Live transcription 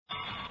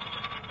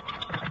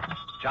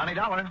Johnny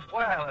Dollar.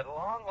 Well, at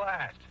long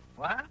last.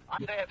 What? I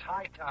say it's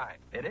high time.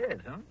 It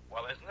is, huh?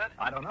 Well, isn't it?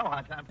 I don't know.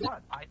 High time for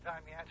what? High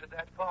time you answered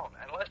that phone.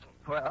 And listen,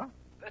 Well?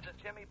 this is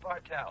Jimmy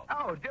Bartell.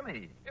 Oh,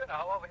 Jimmy. You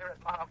know, over here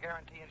at Mono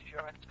Guarantee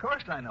Insurance. Of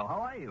course I know.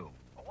 How are you?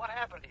 Well, what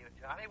happened to you,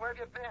 Johnny? Where have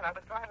you been? I've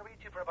been trying to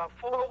reach you for about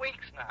 4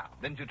 weeks now.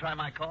 Didn't you try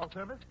my call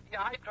service?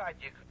 Yeah, I tried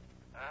you.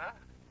 Huh?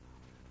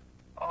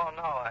 Oh,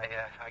 no, I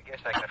guess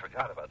I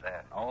forgot about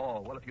that. Oh,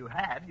 well, if you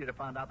had, you'd have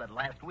found out that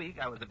last week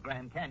I was at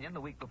Grand Canyon,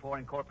 the week before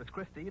in Corpus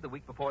Christi, the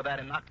week before that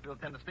in Knoxville,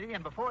 Tennessee,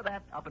 and before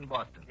that up in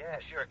Boston. Yeah,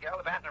 sure.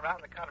 Gallivanting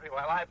around the country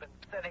while I've been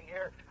sitting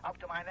here up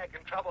to my neck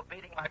in trouble,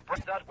 beating my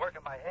brains out,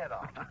 working my head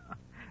off.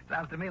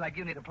 Sounds to me like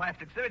you need a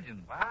plastic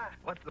surgeon. What?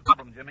 What's the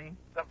problem, Jimmy?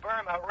 The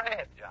Burma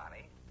Red,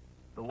 Johnny.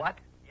 The what?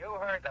 You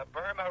heard the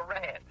Burma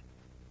Red.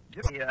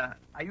 Jimmy,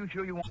 are you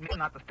sure you want me,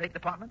 not the State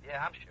Department?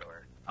 Yeah, I'm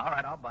sure. All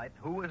right, I'll bite.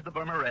 Who is the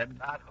Burma Red?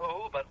 Not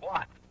who, but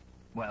what.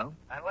 Well?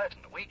 And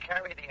listen, we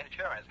carry the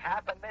insurance.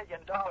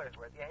 $500,000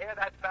 worth. You hear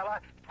that,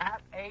 fella?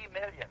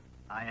 $500,000.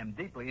 I am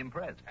deeply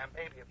impressed. And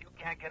baby, if you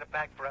can't get it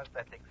back for us,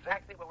 that's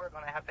exactly what we're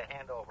going to have to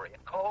hand over in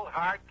cold,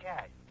 hard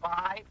cash.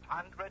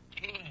 500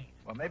 G's.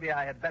 Well, maybe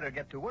I had better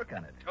get to work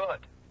on it. Good.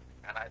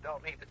 And I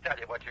don't need to tell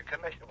you what your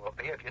commission will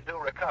be if you do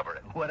recover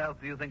it. What else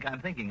do you think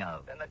I'm thinking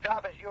of? Then the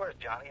job is yours,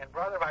 Johnny. And,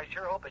 brother, I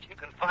sure hope that you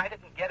can find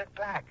it and get it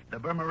back. The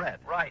Burma Red?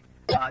 Right.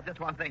 Just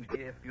one thing,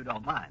 if you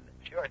don't mind.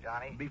 Sure,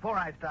 Johnny. Before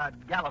I start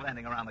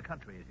gallivanting around the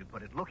country, as you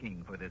put it,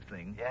 looking for this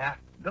thing... Yeah?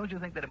 Don't you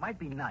think that it might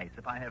be nice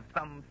if I have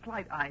some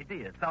slight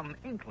idea, some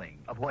inkling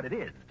of what it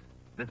is,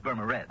 this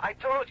Burma Red? I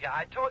told you.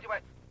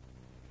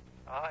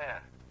 Oh, yeah.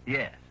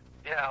 Yes.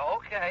 Yeah,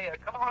 okay.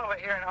 Come on over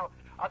here and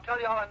I'll tell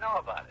you all I know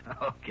about it.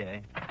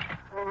 Okay.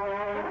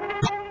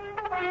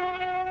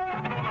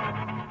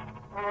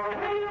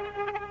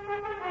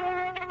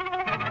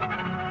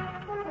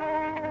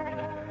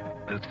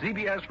 The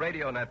CBS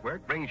Radio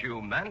Network brings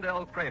you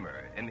Mandel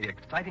Kramer in the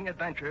exciting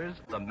adventures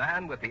of the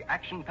man with the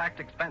action-packed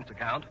expense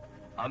account,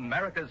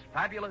 America's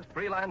fabulous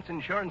freelance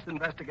insurance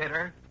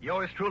investigator.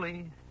 Yours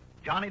truly,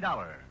 Johnny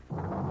Dollar.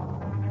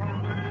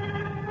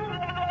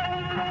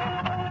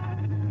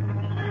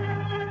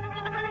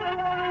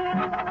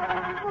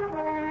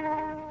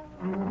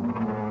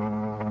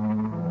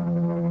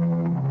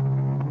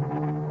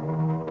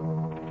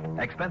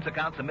 Expense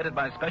account submitted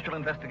by Special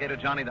Investigator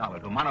Johnny Dollar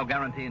to Mono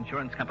Guarantee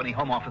Insurance Company,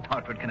 Home Office,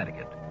 Hartford,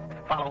 Connecticut.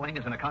 Following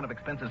is an account of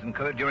expenses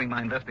incurred during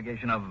my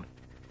investigation of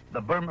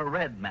the Burma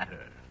Red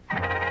matter.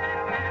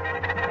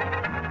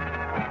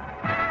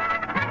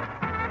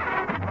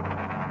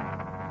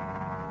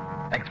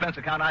 Expense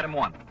account item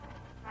 1.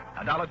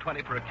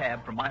 $1.20 for a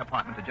cab from my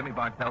apartment to Jimmy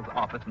Bartell's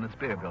office in the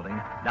Spear Building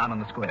down on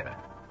the square.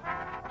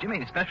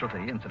 Jimmy's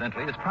specialty,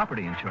 incidentally, is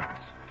property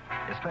insurance,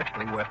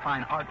 especially where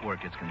fine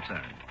artwork is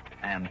concerned.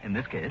 And in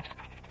this case...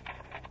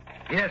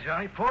 Yeah,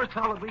 Johnny, 4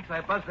 solid weeks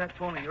I buzzed that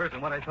phone of yours,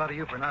 and what I thought of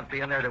you for not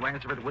being there to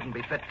answer it wouldn't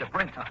be fit to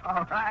print.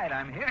 All right,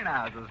 I'm here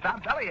now, so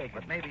stop bellyaching.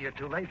 But maybe you're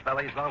too late,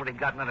 fella. He's already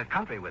gotten in the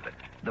country with it.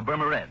 The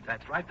Burma Red.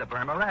 That's right, the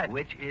Burma Red.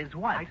 Which is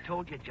what? I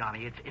told you,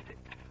 Johnny, it's...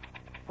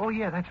 Oh,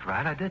 yeah, that's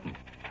right, I didn't.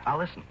 Now,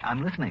 listen.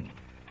 I'm listening.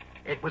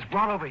 It was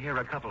brought over here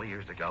a couple of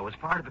years ago as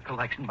part of a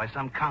collection by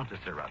some countess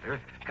or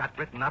other, got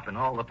written up in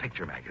all the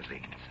picture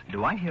magazines.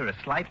 Do I hear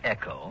a slight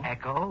echo?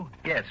 Echo?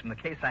 Yes, from the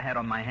case I had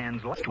on my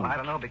hands last week. Well, I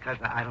don't know, because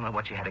I don't know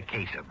what you had a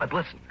case of. But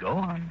listen. Go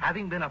on.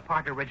 Having been a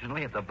part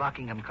originally of the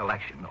Buckingham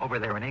collection over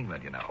there in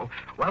England, you know,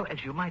 well,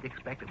 as you might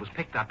expect, it was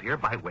picked up here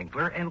by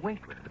Winkler and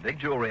Winkler. The big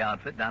jewelry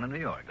outfit down in New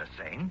York. The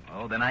same?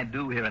 Oh, then I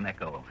do hear an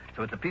echo.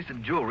 So it's a piece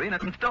of jewelry and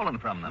it's been stolen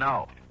from them.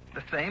 No.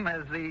 The same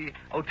as the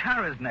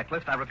Otara's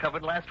necklace I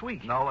recovered last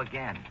week. No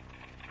again.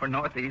 For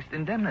Northeast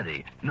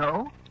indemnity.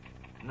 No?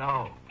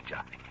 No,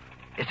 Johnny.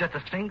 It's just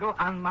a single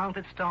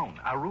unmounted stone,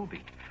 a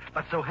ruby.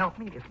 But so help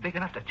me, it's big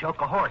enough to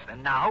choke a horse,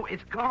 and now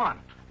it's gone.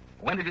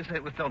 When did you say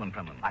it was stolen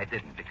from them? I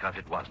didn't, because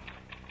it wasn't.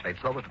 They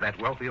sold it to that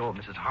wealthy old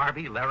Mrs.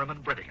 Harvey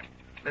Larriman Brittingham.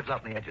 Lives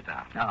up on the edge of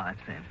town. Oh,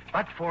 that's it.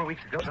 But 4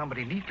 weeks ago,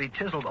 somebody neatly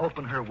chiseled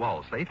open her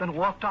wall safe and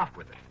walked off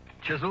with it.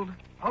 Chiseled?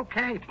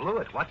 Okay, blew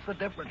it. What's the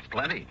difference?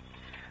 Plenty.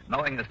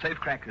 Knowing the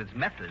safecracker's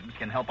methods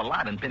can help a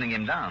lot in pinning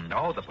him down.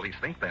 No, the police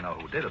think they know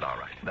who did it, all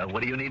right. Well,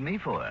 what do you need me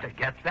for? To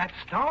get that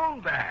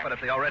stone back. But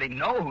if they already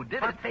know who did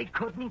it... But they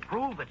couldn't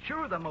prove it.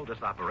 Sure, the modus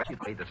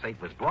operandi, the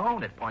safe was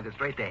blown. It pointed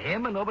straight to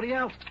him and nobody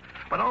else.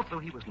 But also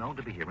he was known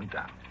to be here in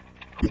town.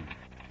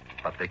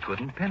 But they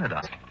couldn't pin it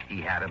on him.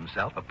 He had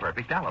himself a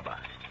perfect alibi.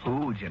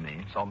 Who,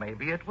 Jimmy? So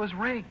maybe it was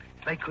rigged.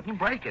 They couldn't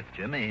break it.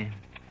 Jimmy.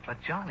 But,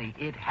 Johnny,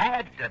 it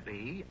had to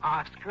be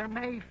Oscar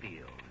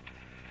Mayfield.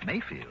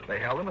 Mayfield? They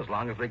held him as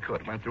long as they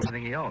could. Went through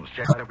everything he owns.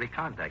 Checked out every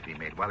contact he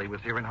made while he was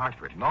here in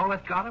Hartford. And all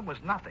that got him was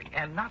nothing.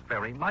 And not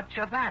very much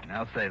of that.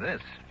 I'll say this.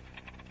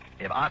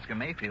 If Oscar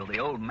Mayfield, the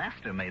old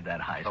master, made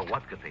that heist... So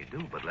what could they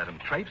do but let him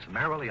traipse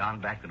merrily on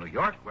back to New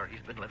York, where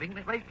he's been living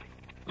lately?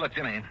 Look,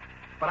 Jimmy...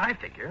 But I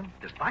figure,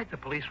 despite the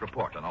police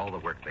report on all the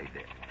work they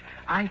did,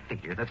 I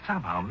figure that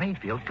somehow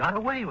Mayfield got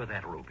away with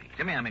that ruby.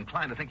 Jimmy, I'm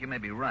inclined to think you may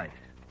be right.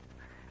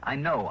 I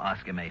know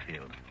Oscar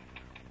Mayfield.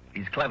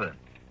 He's clever.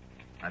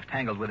 I've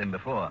tangled with him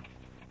before.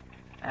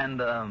 And,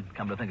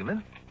 come to think of it,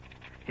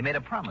 he made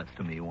a promise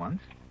to me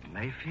once.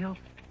 Mayfield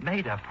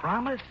made a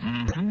promise?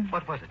 Mm-hmm.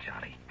 What was it,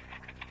 Johnny?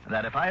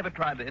 That if I ever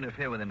tried to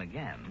interfere with him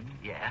again,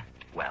 Yeah?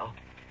 Well?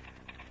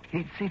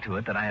 he'd see to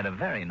it that I had a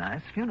very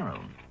nice funeral.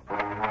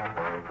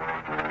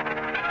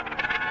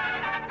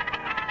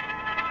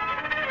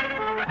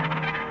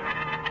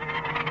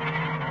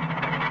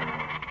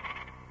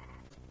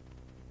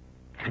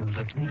 To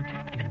look neat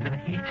in the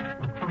heat,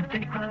 look for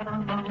Dacron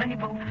on the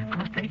label,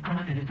 'cause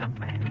Dacron is a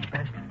man's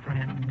best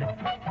friend.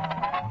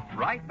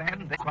 Right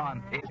then,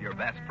 Dacron is your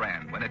best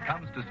friend when it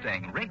comes to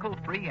staying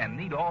wrinkle-free and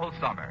neat all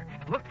summer.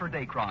 Look for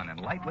Dacron in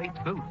lightweight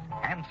suits,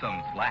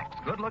 handsome slacks,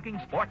 good-looking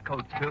sport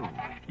coats, too.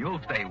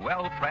 You'll stay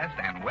well-pressed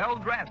and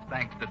well-dressed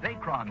thanks to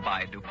Dacron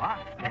by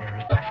DuPont.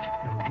 There's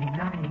just no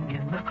denying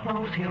in the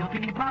clothes he'll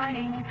be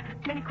buying.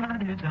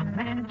 Dacron is a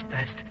man's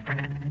best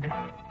friend.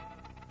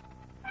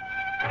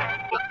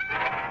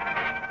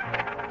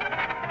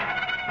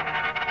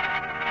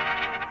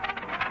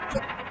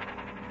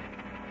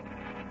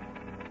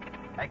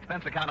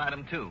 Expense account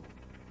item 2.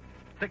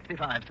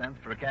 65 cents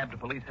for a cab to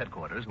police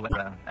headquarters,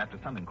 where, after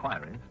some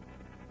inquiries,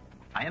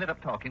 I ended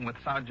up talking with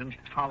Sergeant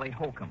Holly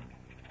Holcomb.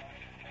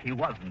 He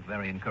wasn't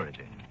very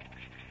encouraging.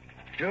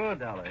 Sure,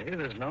 Dollar. He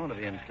was known to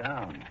be in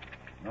town.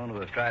 Known to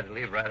have tried to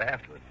leave right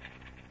afterwards.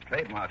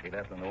 Trademark he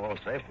left on the wall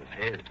safe was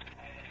his.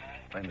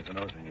 Plain as the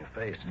nose in your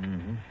face.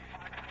 Mm-hmm.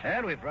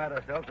 And we pride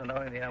ourselves on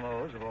knowing the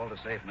MOs of all the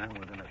safe men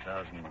within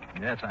 1,000 miles.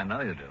 Yes, I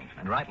know you do,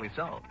 and rightly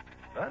so.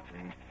 But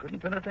we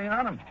couldn't pin a thing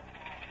on him.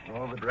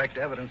 All the direct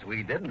evidence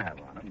we didn't have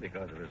on him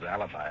because of his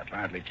alibi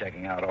apparently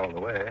checking out all the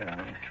way.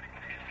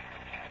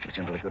 We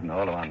simply couldn't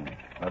hold him on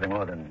nothing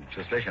more than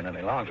suspicion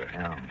any longer.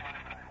 Yeah.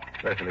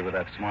 Especially with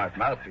that smart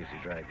mouthpiece he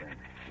dragged in.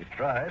 If he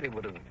tried, he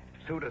would have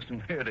sued us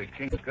from here to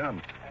King's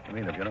Come. I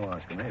mean, if you know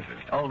Oscar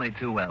Mayfield. Only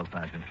too well,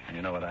 Sergeant. And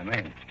you know what I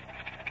mean.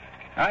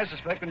 I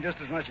suspect him just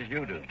as much as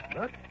you do.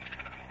 But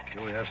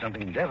sure we have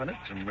something definite,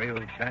 some real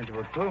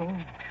tangible clue.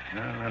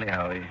 Well,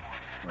 anyhow, he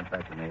went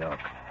back to New York.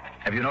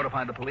 Have you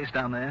notified the police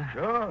down there?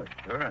 Sure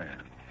I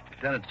am.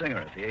 Lieutenant Singer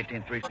at the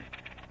 18th Precinct.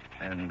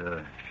 And,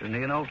 isn't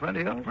he an old friend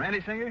of yours?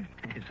 Randy Singer?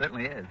 He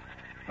certainly is.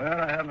 Well,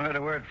 I haven't heard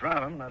a word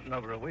from him, not in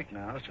over a week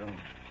now, so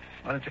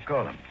why don't you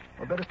call him?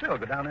 Or better still,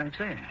 go down there and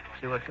see him.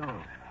 See what goes.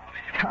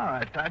 All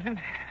right, Sergeant.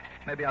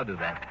 Maybe I'll do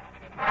that.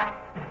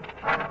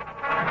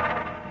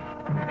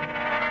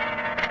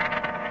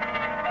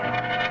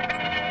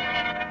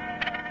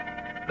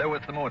 There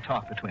was some more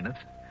talk between us,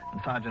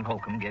 and Sergeant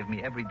Holcomb gave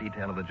me every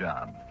detail of the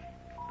job.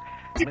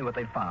 Told me what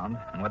they'd found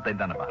and what they'd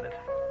done about it.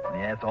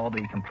 And yes, all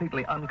the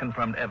completely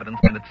unconfirmed evidence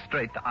pointed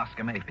straight to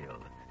Oscar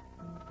Mayfield.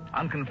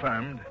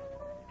 Unconfirmed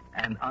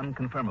and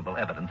unconfirmable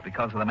evidence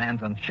because of the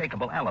man's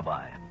unshakable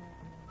alibi.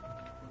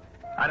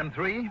 Item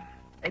 3,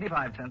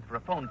 85 cents for a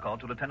phone call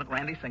to Lieutenant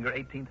Randy Singer,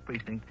 18th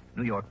Precinct,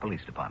 New York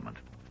Police Department.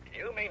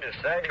 You mean to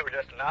say you were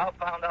just now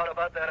found out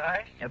about that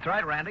heist? That's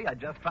right, Randy. I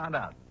just found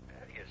out.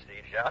 Well, you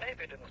see, Johnny,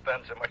 if you didn't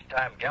spend so much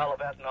time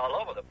gallivanting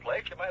all over the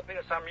place, you might be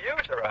of some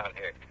use around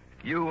here.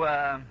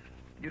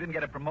 You didn't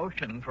get a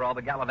promotion for all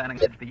the gallivanting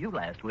I did for you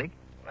last week.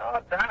 No,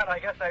 darn it, I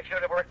guess I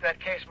should have worked that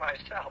case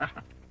myself.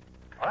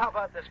 Well, how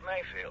about this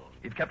Mayfield?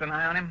 You've kept an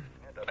eye on him?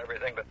 I've done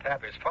everything but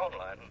tap his phone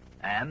line.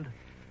 And?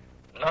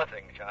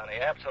 Nothing, Johnny,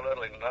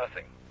 absolutely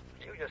nothing.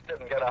 You just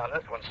didn't get on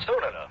this one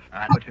soon enough.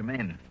 I know what you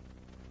mean.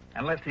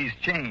 Unless he's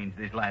changed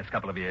these last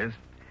couple of years,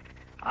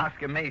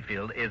 Oscar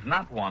Mayfield is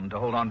not one to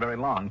hold on very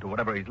long to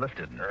whatever he's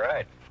lifted.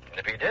 Right. And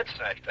if he did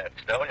snatch that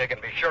stone, you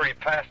can be sure he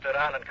passed it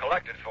on and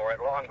collected for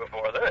it long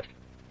before this.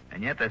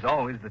 And yet there's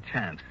always the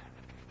chance.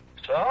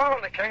 So,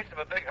 in the case of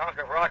a big hunk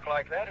of rock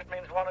like that, it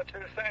means one of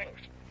two things.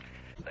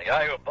 The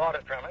guy who bought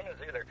it from him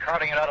is either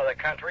carting it out of the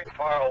country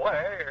far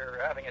away or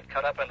having it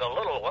cut up into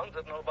little ones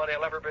that nobody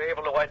will ever be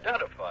able to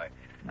identify.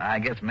 I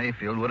guess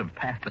Mayfield would have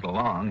passed it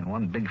along in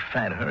one big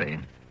fat hurry.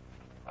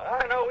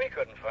 I know we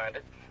couldn't find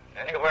it.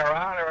 Anywhere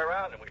on or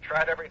around him. We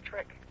tried every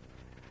trick.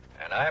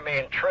 And I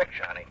mean trick,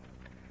 Johnny.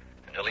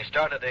 Until he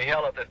started to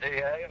yell at the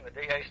DA, and the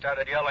DA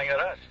started yelling at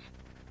us.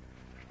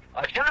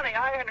 Johnny,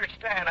 I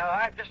understand.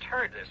 I've just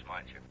heard this,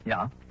 mind you.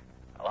 Yeah?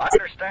 Well, I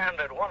understand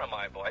that one of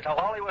my boys, now,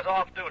 Wally was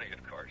off duty,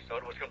 of course, so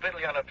it was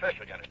completely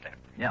unofficial, you understand?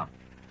 Yeah.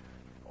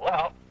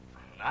 Well,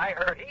 I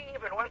heard he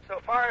even went so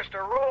far as to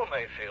roll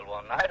Mayfield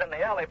one night in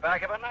the alley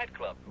back of a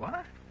nightclub.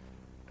 What?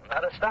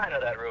 Not a sign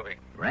of that, Ruby.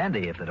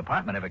 Randy, if the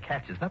department ever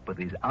catches up with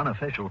these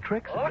unofficial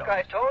tricks of Look, yours...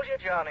 I told you,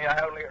 Johnny, I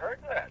only heard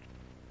that.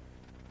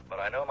 But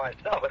I know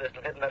myself it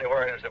isn't hidden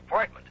anywhere in his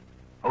apartment.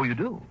 Oh, you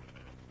do?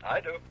 I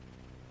do.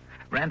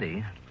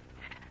 Randy,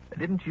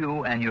 didn't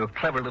you and your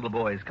clever little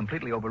boys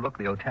completely overlook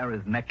the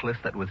Otara's necklace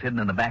that was hidden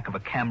in the back of a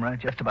camera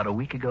just about a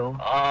week ago?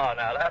 Oh,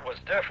 now that was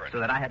different. So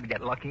that I had to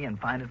get lucky and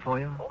find it for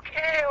you?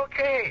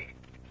 Okay.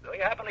 So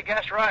you happen to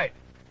guess right.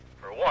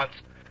 For once.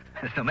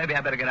 So maybe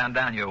I better get on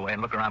down your way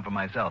and look around for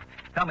myself.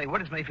 Tell me, where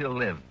does Mayfield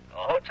live? A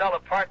hotel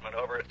apartment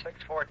over at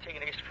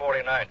 614 East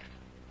 49th.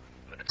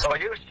 But it's No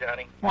use,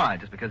 Johnny. Why?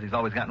 Just because he's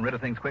always gotten rid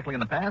of things quickly in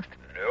the past?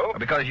 Nope. Or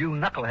because you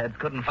knuckleheads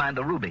couldn't find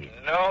the ruby?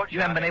 No, Johnny. You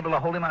haven't been able to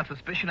hold him on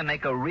suspicion and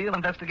make a real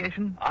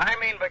investigation? I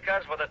mean,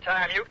 because by the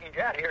time you can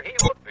get here, he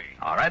would be.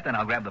 All right, then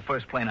I'll grab the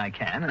first plane I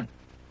can and...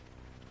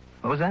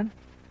 What was that?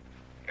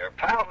 Your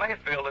pal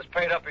Mayfield has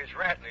paid up his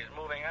rent and he's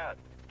moving out.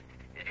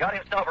 He's got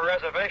himself a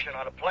reservation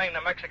on a plane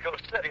to Mexico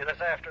City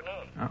this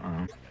afternoon.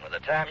 Uh-oh. By the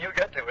time you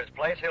get to his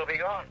place, he'll be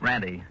gone.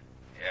 Randy,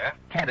 Yeah?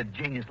 can't a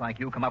genius like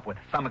you come up with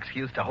some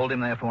excuse to hold him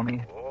there for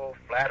me? Oh,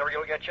 flattery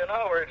will get you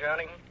nowhere,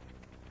 Johnny.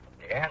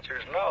 The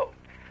answer's no.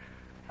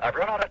 I've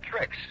run out of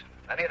tricks.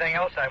 Anything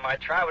else I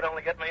might try would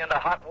only get me into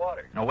hot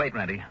water. No, wait,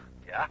 Randy.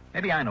 Yeah?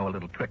 Maybe I know a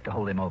little trick to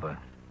hold him over.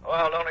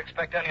 Well, don't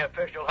expect any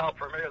official help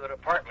from me or the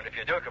department if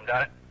you do come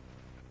down it.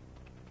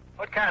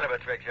 What kind of a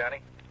trick, Johnny?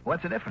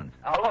 What's the difference?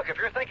 Now, look, if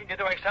you're thinking you're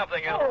doing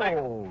something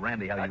illegal, Oh,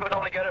 Randy, how that you would talk.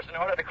 only get us in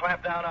order to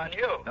clamp down on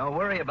you. Don't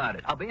worry about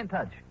it. I'll be in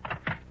touch.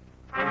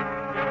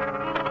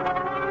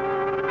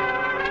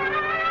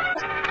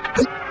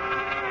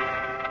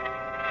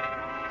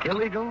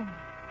 Illegal?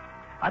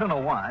 I don't know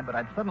why, but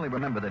I'd suddenly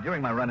remember that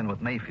during my run-in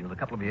with Mayfield a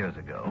couple of years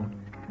ago,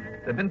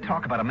 there'd been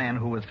talk about a man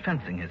who was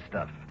fencing his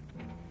stuff.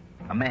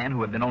 A man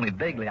who had been only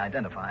vaguely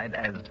identified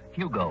as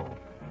Hugo.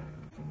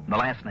 The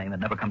last name had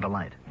never come to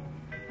light.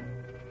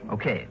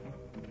 Okay.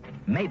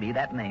 Maybe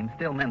that name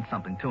still meant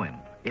something to him.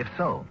 If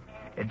so,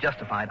 it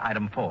justified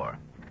item 4.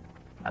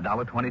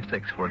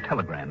 $1.26 for a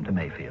telegram to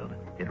Mayfield.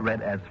 It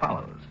read as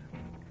follows.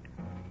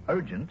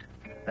 Urgent,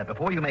 that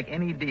before you make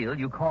any deal,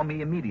 you call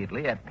me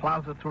immediately at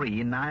Plaza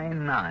 3,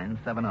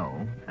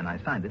 9970, and I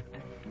signed it,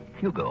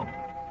 Hugo.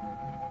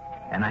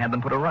 And I had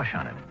them put a rush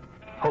on it,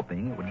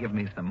 hoping it would give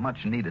me some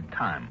much-needed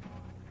time.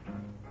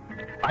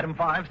 Item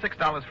 5,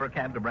 $6 for a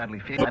cab to Bradley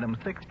Field. Item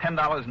 6,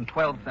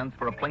 $10.12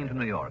 for a plane to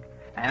New York.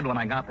 And when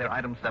I got there,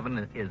 item 7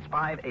 is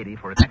 $5.80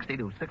 for a taxi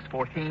to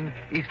 614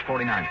 East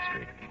 49th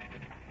Street.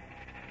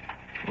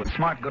 It was a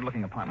smart,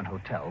 good-looking apartment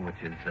hotel, which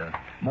is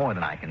more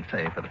than I can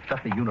say for the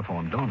stuffy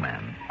uniformed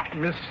doorman.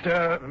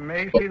 Mr.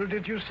 Mayfield,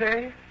 did you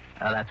say?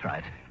 That's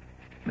right.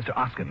 Mr.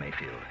 Oscar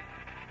Mayfield.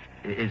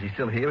 Is he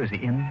still here? Is he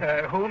in?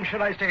 Whom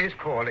shall I say is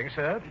calling,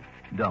 sir?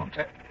 Don't.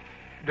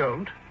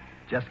 Don't.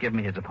 Just give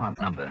me his apartment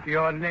number.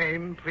 Your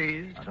name,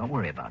 please. Now, don't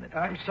worry about it.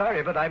 I'm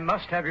sorry, but I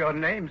must have your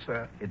name,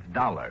 sir. It's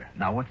Dollar.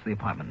 Now, what's the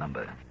apartment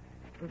number?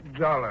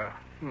 Dollar.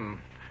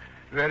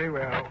 Very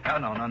well. Oh,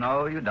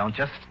 no, you don't.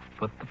 Just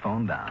put the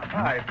phone down.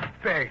 I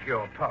beg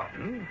your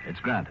pardon. It's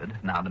granted.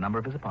 Now, the number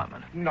of his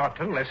apartment. Not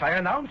unless I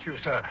announce you,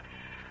 sir.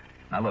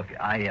 Now, look,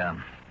 I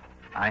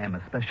am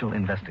a special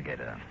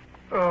investigator.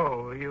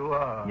 Oh, you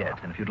are? Yes,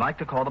 and if you'd like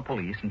to call the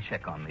police and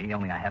check on me,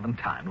 only I haven't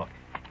time. Look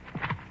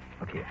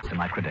here, to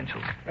my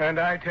credentials. And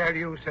I tell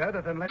you, sir,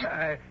 that unless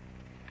I...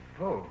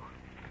 Oh,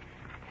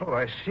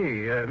 I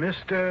see.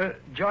 Mr.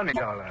 Johnny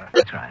Dollar.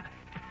 That's right.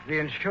 The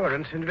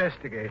insurance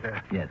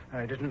investigator. Yes.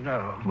 I didn't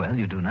know. Well,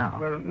 you do now.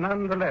 Well,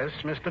 nonetheless,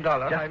 Mr.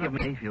 Dollar... Just give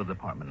me Mayfield's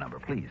apartment number,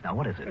 please. Now,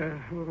 what is it?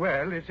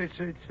 Well, it's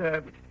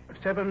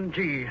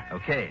 7G.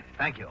 Okay,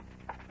 thank you.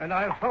 And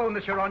I'll phone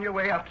that you're on your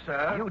way up,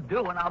 sir. You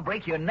do, and I'll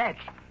break your neck.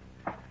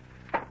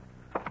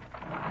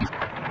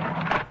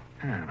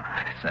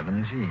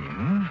 7G,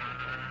 hmm?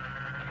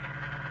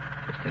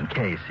 Just in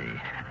case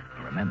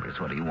he remembers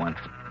what he once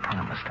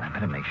promised, I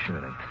better make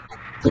sure that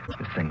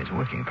this thing is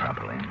working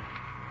properly.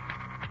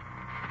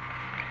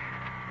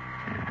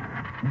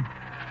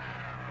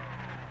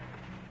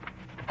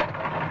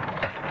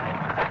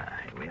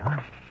 Here we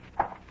are.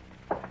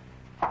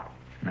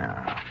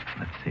 Now,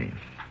 let's see.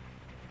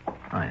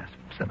 Oh, yes,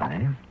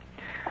 7A.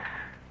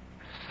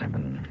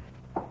 7...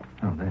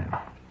 Oh,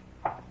 there.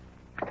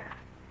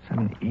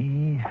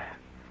 7E,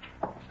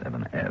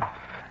 7F,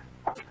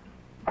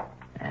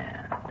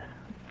 and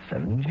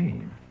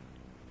 7G.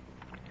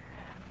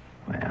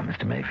 Well,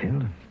 Mr.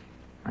 Mayfield,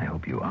 I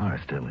hope you are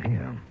still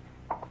here.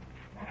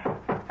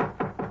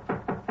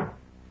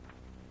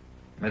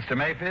 Mr.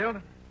 Mayfield?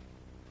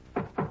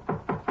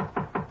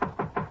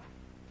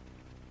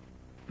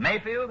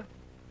 Mayfield?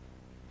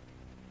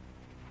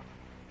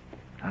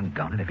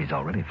 Doggone it if he's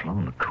already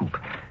flown the coop.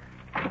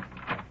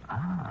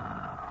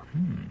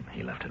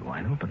 He left it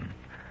wide open.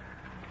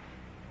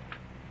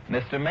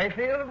 Mr.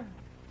 Mayfield?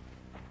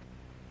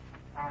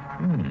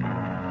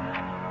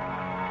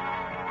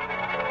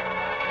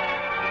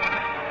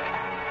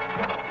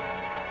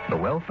 The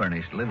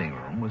well-furnished living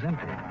room was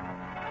empty.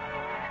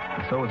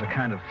 And so was a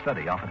kind of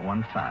study off at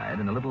one side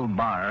and a little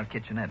bar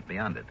kitchenette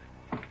beyond it.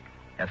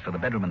 As for the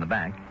bedroom in the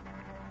back,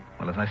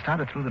 well, as I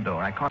started through the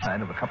door, I caught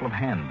sight of a couple of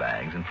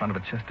handbags in front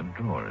of a chest of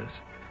drawers.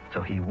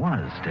 So he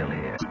was still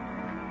here.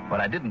 What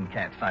I didn't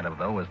catch sight of,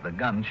 though, was the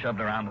gun shoved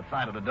around the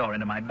side of the door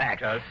into my back.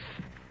 Just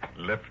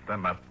lift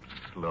them up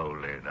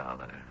slowly,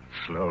 Dollar.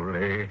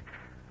 Slowly,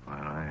 while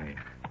I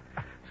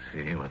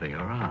see whether you're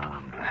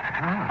armed.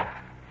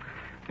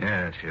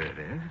 Yes, here it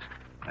is.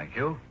 Thank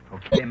you.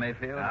 Okay,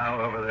 Mayfield.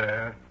 Now, over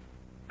there.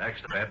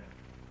 Next to bed.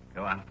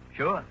 Go on.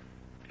 Sure,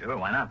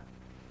 why not?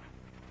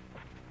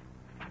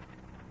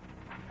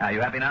 Are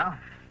you happy now?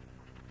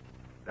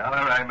 Dollar,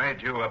 I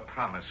made you a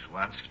promise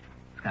once.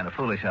 Kind of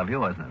foolish of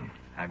you, isn't it?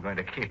 I'm going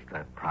to keep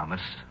that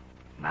promise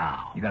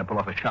now. You got to pull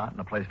off a shot in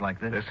a place like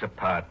this? This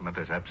apartment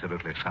is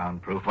absolutely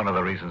soundproof. One of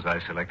the reasons I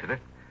selected it.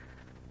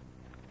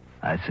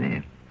 I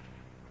see.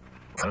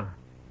 Well,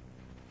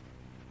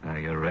 are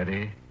you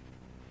ready?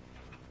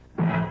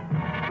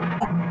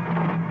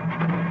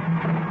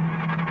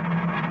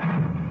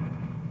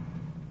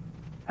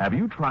 Have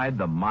you tried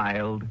the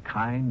mild,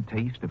 kind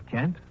taste of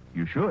Kent?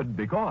 You should,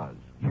 because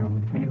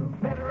You feel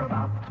better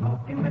about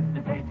smoking with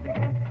the taste of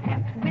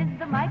Kent. With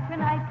the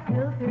micronite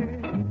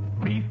filter.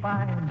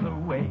 Refines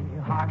away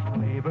harsh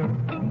flavor.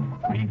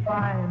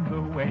 Refines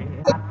away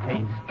hot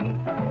taste.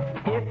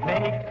 It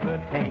makes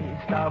the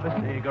taste of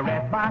a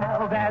cigarette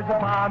mild as a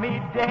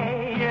balmy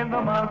day in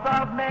the month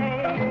of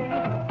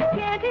May.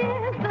 Kent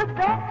is the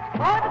best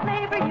for the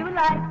flavor you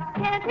like.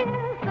 Kent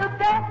is the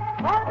best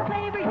for the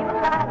flavor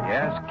you like.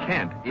 yes,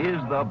 Kent is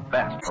the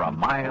best for a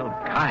mild,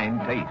 kind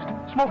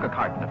taste. Smoke a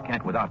carton of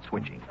Kent without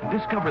switching.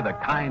 Discover the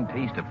kind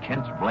taste of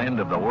Kent's blend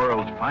of the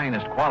world's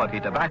finest quality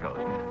tobaccos.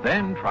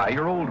 Then try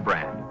your old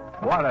brand.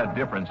 What a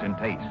difference in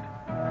taste.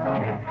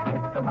 Kent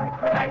with the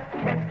micronite,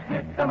 Kent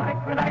with the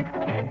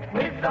micronite, Kent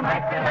with the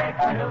micronite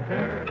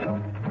filter.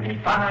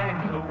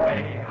 Refines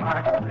away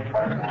harsh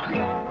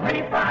flavor.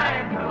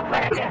 Refines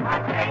away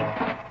hot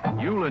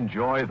taste. You'll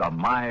enjoy the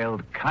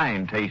mild,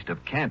 kind taste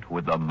of Kent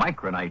with the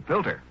micronite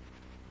filter.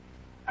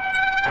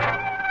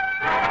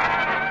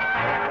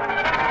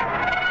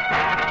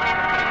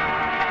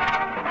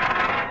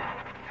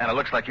 Kind of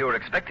looks like you were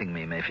expecting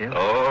me, Mayfield.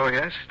 Oh,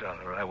 yes,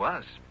 Dollar, I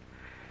was.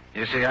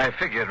 You see, I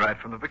figured right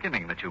from the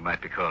beginning that you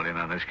might be called in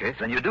on this case.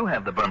 Then you do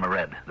have the Burma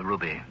Red, the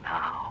ruby.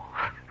 Now?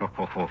 Oh,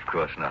 of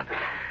course not.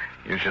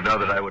 You should know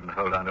that I wouldn't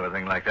hold on to a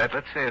thing like that.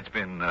 Let's say it's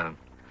been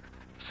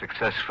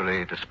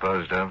successfully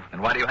disposed of.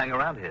 And why do you hang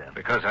around here?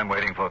 Because I'm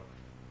waiting for...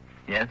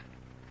 Yes?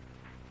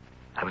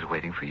 I was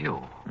waiting for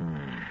you.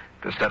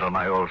 To settle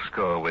my old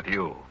score with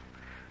you.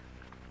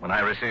 When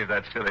I received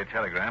that silly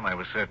telegram, I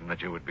was certain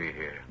that you would be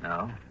here.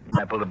 No?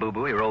 I pulled a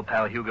boo-boo. Your old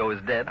pal Hugo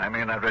is dead. I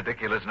mean that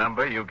ridiculous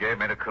number you gave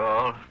me to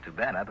call. Too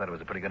bad. I thought it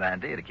was a pretty good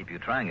idea to keep you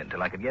trying it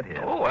until I could get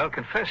here. Oh, I'll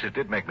confess it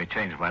did make me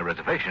change my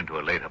reservation to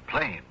a later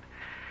plane.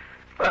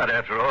 But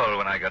after all,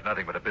 when I got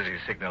nothing but a busy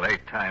signal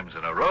 8 times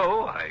in a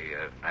row, I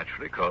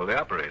naturally called the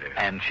operator.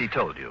 And she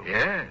told you?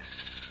 Yes,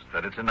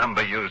 that it's a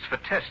number used for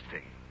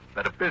testing.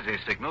 That a busy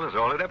signal is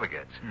all it ever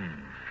gets.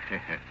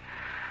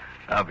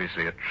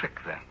 Obviously a trick,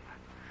 then.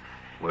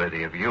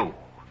 Worthy of you.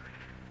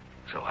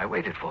 So I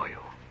waited for you.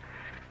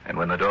 And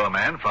when the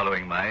doorman,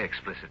 following my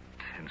explicit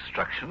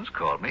instructions,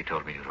 called me,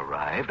 told me you'd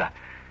arrived,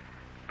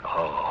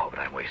 Oh, but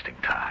I'm wasting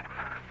time.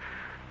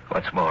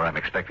 What's more, I'm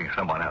expecting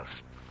someone else.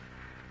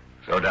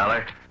 So,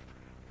 Dollar,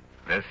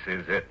 this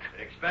is it.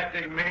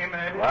 Expecting me,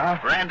 maybe?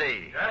 What?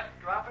 Randy. Just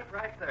drop it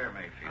right there,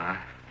 Mayfield. Huh?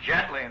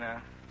 Gently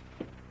now.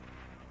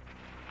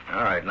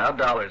 All right, now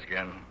dollars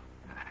again.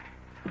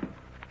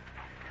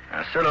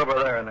 Now sit over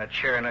there in that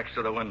chair next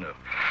to the window.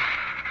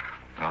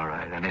 All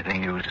right,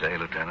 anything you say,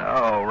 Lieutenant.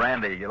 Oh,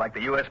 Randy, you're like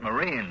the U.S.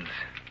 Marines.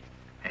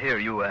 Here,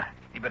 you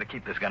better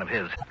keep this gun of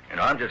his. You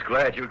know, I'm just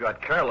glad you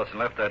got careless and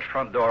left that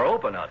front door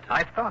open out there.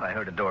 I thought I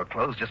heard a door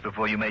close just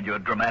before you made your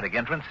dramatic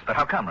entrance. But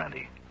how come,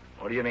 Randy?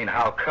 What do you mean,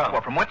 how come?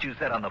 Well, from what you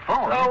said on the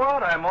phone... So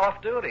what? I'm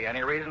off duty.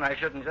 Any reason I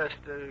shouldn't just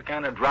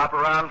kind of drop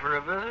around for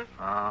a visit?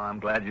 Oh, I'm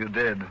glad you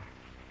did.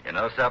 You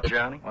know something,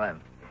 Johnny? What?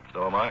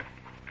 So am I.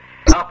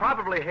 I'll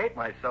probably hate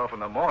myself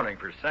in the morning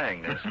for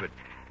saying this, but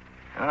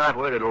I've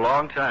waited a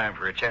long time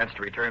for a chance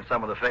to return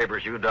some of the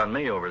favors you've done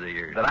me over the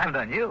years. That I've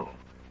done you.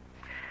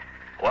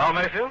 Well,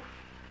 Mayfield?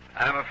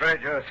 I'm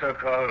afraid your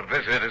so-called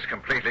visit is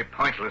completely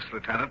pointless,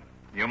 Lieutenant.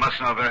 You must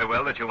know very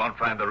well that you won't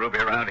find the ruby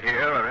around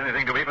here or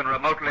anything to even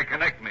remotely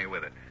connect me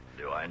with it.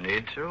 Do I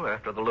need to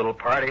after the little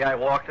party I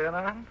walked in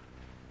on?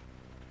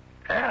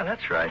 Yeah,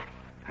 that's right.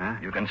 Huh?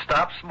 You can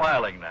stop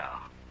smiling now.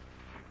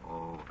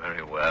 Oh,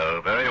 very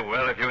well, very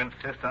well. If you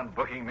insist on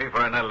booking me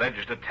for an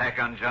alleged attack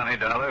on Johnny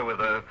Dollar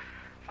with a,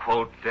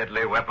 quote,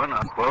 deadly weapon,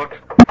 unquote,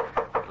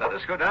 let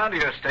us go down to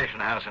your station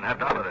house and have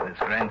Dollar This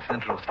Grand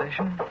Central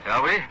Station?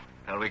 Shall we?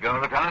 Shall we go,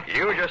 Lieutenant?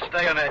 You just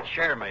stay in that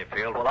chair,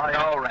 Mayfield, while I...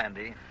 No,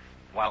 Randy.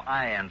 While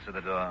I answer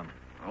the door.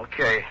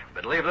 Okay,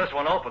 but leave this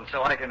one open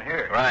so I can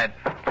hear. Right.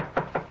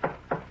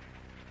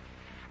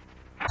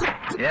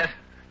 Yes?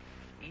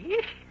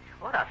 Yeesh,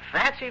 what a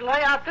fancy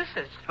layout this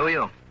is. Who are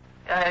you?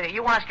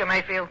 You Oscar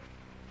Mayfield?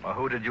 Well,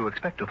 who did you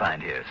expect to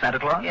find here? Santa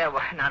Claus? Yeah,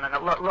 well,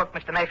 no. Look,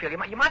 Mr. Mayfield, you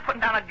mind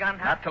putting down a gun?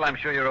 Huh? Not till I'm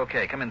sure you're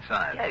okay. Come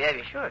inside.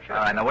 Yeah, sure. All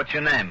right, now what's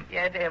your name?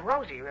 Yeah,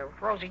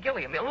 Rosie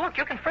Gilliam. Look,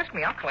 you can frisk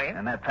me. I'm clean.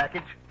 And that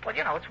package? Well,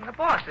 you know, it's from the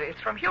boss.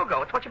 It's from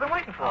Hugo. It's what you've been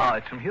waiting for. Oh,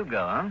 it's from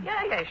Hugo, huh?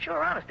 Yeah,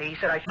 sure, honestly. He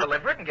said I should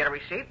deliver it and get a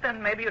receipt,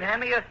 then maybe you'd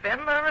hand me a thin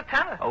or a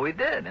tenner. Oh, he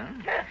did, huh?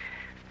 Yeah.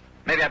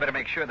 Maybe I better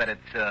make sure that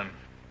it's,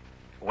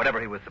 whatever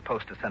he was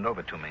supposed to send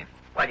over to me.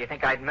 Well, do you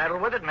think I'd meddle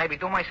with it and maybe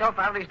do myself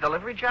out of these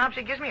delivery jobs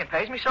he gives me and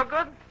pays me so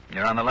good?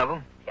 You're on the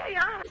level?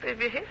 Yeah, honestly,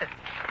 if you hit it.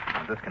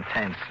 Well, this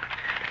contains,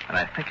 and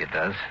I think it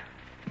does.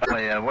 By the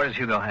way, where does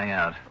Hugo hang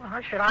out? Well,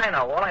 how should I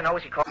know? All I know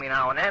is he calls me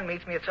now and then,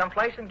 meets me at some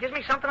place, and gives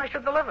me something I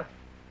should deliver.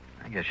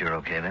 I guess you're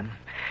okay then.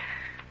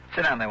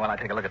 Sit down there while I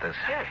take a look at this.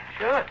 Yeah,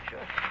 sure.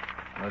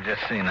 We'll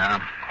just see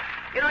now.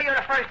 You know, you're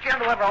the first Jim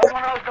to ever hold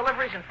one of those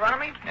deliveries in front of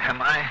me?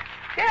 Am I?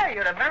 Yeah,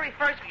 you're the very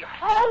first.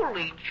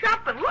 Holy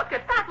jumping, look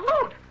at that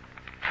loot.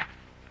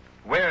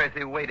 Where is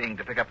he waiting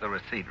to pick up the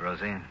receipt,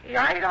 Rosie?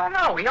 Yeah, I don't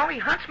know. He only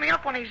hunts me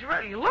up when he's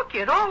ready. Look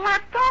at all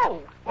that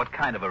dough. What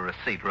kind of a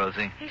receipt,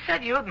 Rosie? He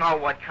said you'd know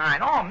what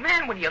kind. Oh,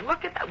 man, will you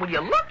look at that? Will you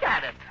look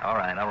at it? All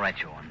right, I'll write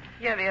you one.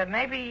 Yeah,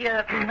 maybe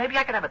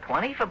I could have a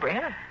 20 for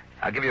bringing it.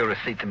 I'll give you a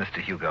receipt to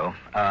Mr. Hugo.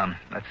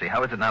 Let's see,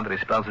 how is it now that he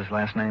spells his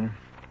last name?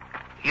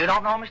 You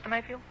don't know, Mr.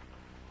 Mayfield?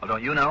 Well,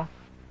 don't you know?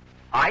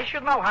 I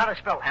should know how to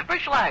spell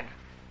Hemperschlag.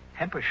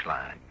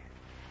 Hemperschlag.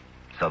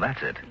 So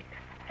that's it.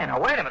 Hey, now,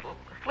 wait a minute.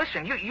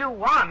 Listen,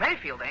 you are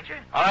Mayfield, ain't you?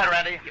 All right,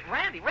 Randy.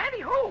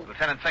 Randy who?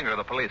 Lieutenant Singer of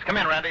the police. Come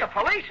in, Randy. The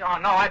police? Oh,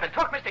 no, I've been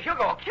took. Mr.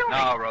 Hugo will kill me.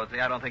 No, Rosie,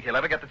 I don't think he'll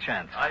ever get the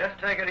chance. Just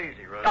take it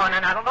easy, Rosie. Oh,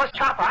 no, those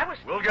chopper, I was...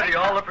 We'll give you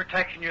all the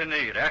protection you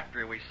need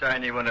after we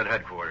sign you in at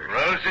headquarters.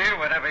 Rosie,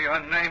 whatever your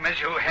name is,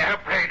 you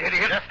hair-brained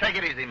idiot. Just take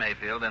it easy,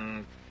 Mayfield,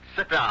 and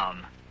sit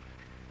down.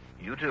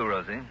 You too,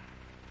 Rosie.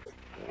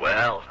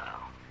 Well,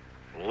 now,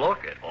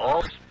 look at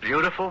all this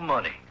beautiful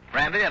money.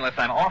 Randy, unless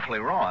I'm awfully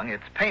wrong,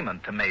 it's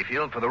payment to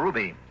Mayfield for the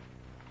ruby.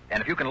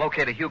 And if you can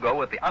locate a Hugo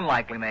with the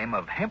unlikely name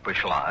of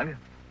Hemperschlag,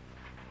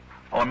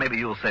 or maybe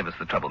you'll save us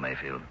the trouble,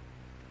 Mayfield.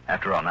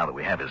 After all, now that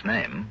we have his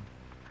name,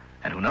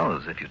 and who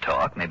knows, if you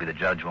talk, maybe the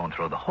judge won't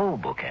throw the whole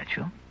book at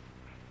you.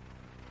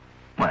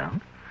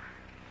 Well?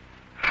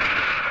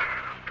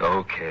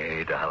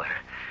 Okay, Dollar.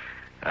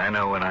 I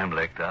know when I'm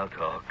licked, I'll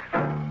talk.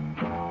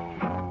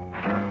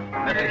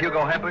 Mr.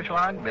 Hugo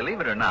Hemperschlag,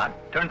 believe it or not,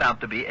 turned out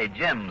to be a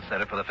gem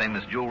setter for the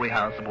famous jewelry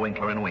house of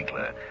Winkler &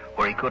 Winkler,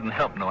 where he couldn't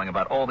help knowing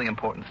about all the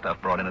important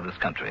stuff brought into this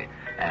country,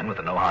 and with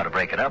the know-how to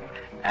break it up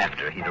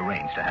after he'd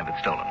arranged to have it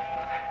stolen.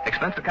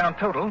 Expense account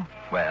total,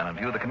 well, in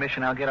view of the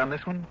commission I'll get on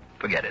this one,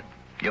 forget it.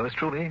 Yours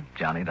truly,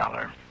 Johnny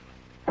Dollar.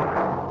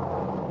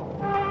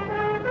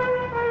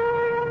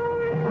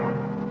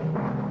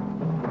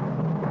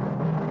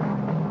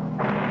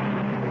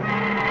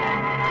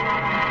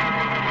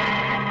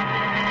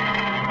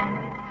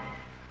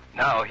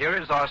 Now, here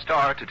is our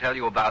star to tell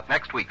you about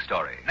next week's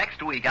story.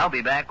 Next week, I'll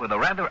be back with a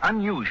rather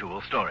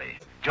unusual story.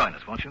 Join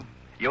us, won't you?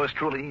 Yours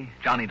truly,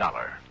 Johnny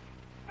Dollar.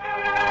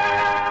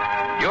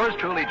 Yours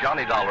truly,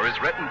 Johnny Dollar, is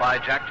written by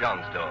Jack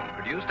Johnstone,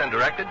 produced and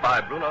directed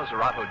by Bruno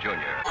Zerato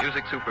Jr.,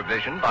 music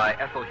supervision by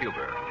Ethel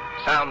Huber,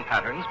 sound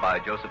patterns by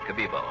Joseph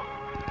Cabibo.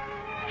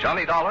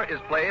 Johnny Dollar is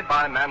played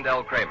by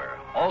Mandel Kramer.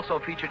 Also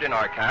featured in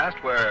our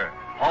cast were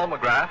Paul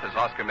McGrath as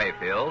Oscar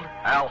Mayfield,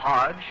 Al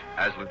Hodge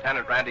as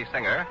Lieutenant Randy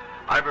Singer,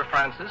 Ivor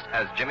Francis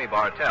as Jimmy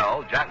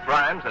Bartell, Jack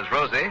Grimes as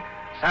Rosie,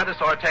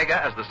 Santos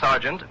Ortega as the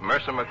Sergeant,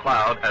 Mercer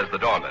McLeod as the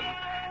Doorman.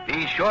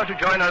 Be sure to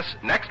join us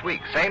next week,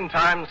 same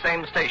time,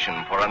 same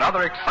station, for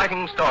another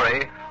exciting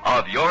story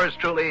of yours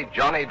truly,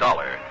 Johnny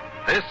Dollar.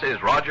 This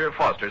is Roger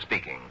Foster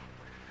speaking.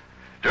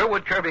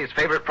 Durwood Kirby's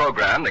favorite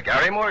program, The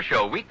Gary Moore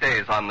Show,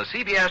 weekdays on the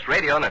CBS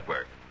Radio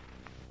Network.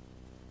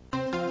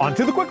 On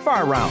to the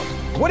quickfire round.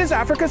 What is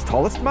Africa's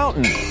tallest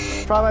mountain?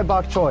 Try my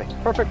bok choy.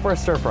 Perfect for a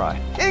stir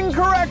fry.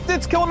 Incorrect,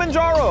 it's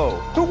Kilimanjaro.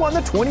 Who won the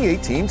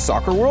 2018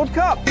 Soccer World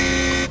Cup?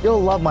 You'll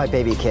love my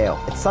baby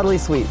kale. It's subtly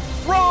sweet.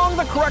 Wrong,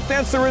 the correct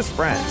answer is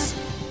France.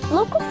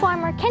 Local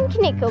farmer Ken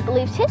Kaneko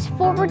believes his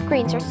forward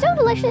greens are so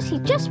delicious he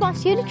just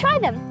wants you to try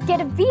them. Get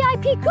a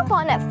VIP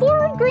coupon at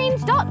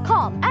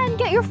forwardgreens.com and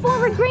get your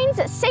forward greens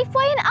at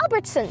Safeway and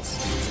Albertsons.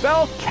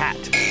 Spell cat.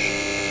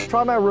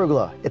 Try my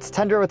arugula. It's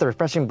tender with a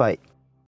refreshing bite.